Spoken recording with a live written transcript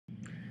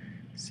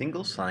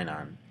Single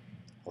sign-on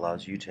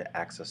allows you to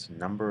access a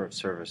number of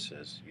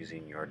services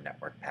using your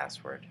network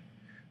password.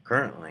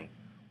 Currently,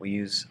 we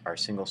use our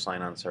single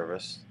sign-on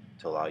service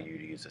to allow you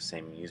to use the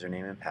same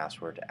username and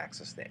password to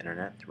access the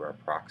internet through our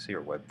proxy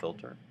or web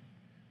filter,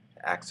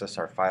 to access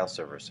our file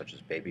servers such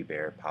as Baby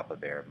Bear, Papa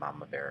Bear,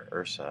 Mama Bear,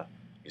 Ursa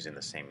using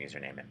the same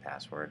username and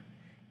password,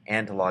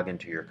 and to log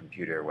into your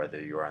computer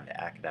whether you are on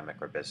the academic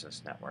or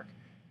business network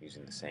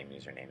using the same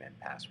username and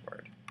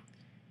password.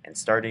 And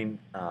starting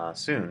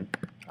soon,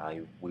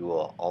 we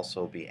will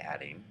also be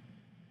adding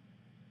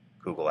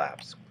Google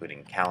Apps,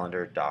 including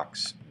Calendar,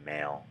 Docs,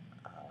 Mail,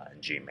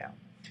 and Gmail,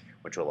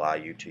 which will allow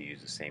you to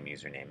use the same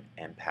username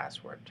and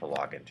password to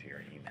log into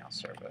your email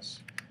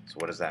service. So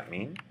what does that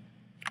mean?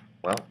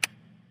 Well,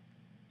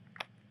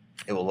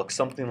 it will look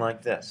something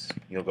like this.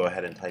 You'll go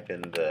ahead and type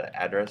in the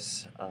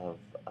address of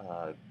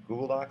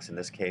Google Docs. In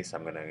this case,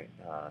 I'm going to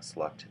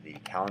select the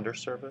Calendar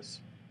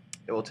service.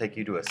 It will take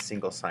you to a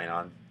single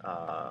sign-on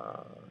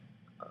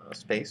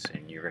space,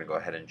 and you're going to go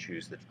ahead and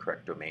choose the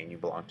correct domain you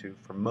belong to.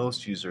 For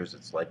most users,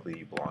 it's likely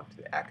you belong to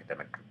the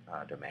academic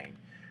domain.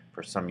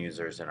 For some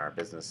users in our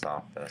business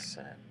office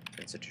and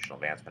institutional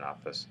advancement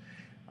office,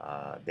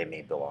 they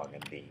may belong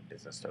in the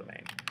business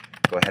domain.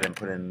 Go ahead and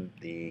put in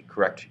the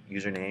correct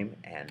username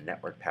and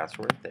network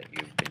password that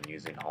you've been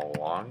using all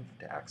along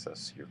to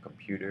access your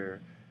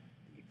computer,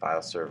 the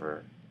file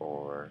server,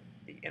 or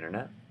the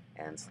internet,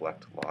 and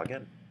select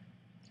Login.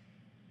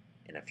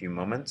 In a few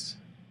moments,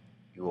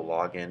 you will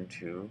log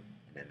into,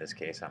 and in this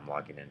case I'm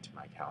logging into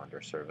my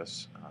calendar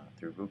service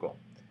through Google.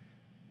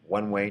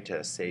 One way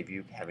to save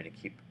you having to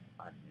keep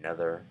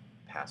another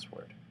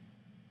password.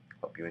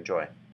 Hope you enjoy.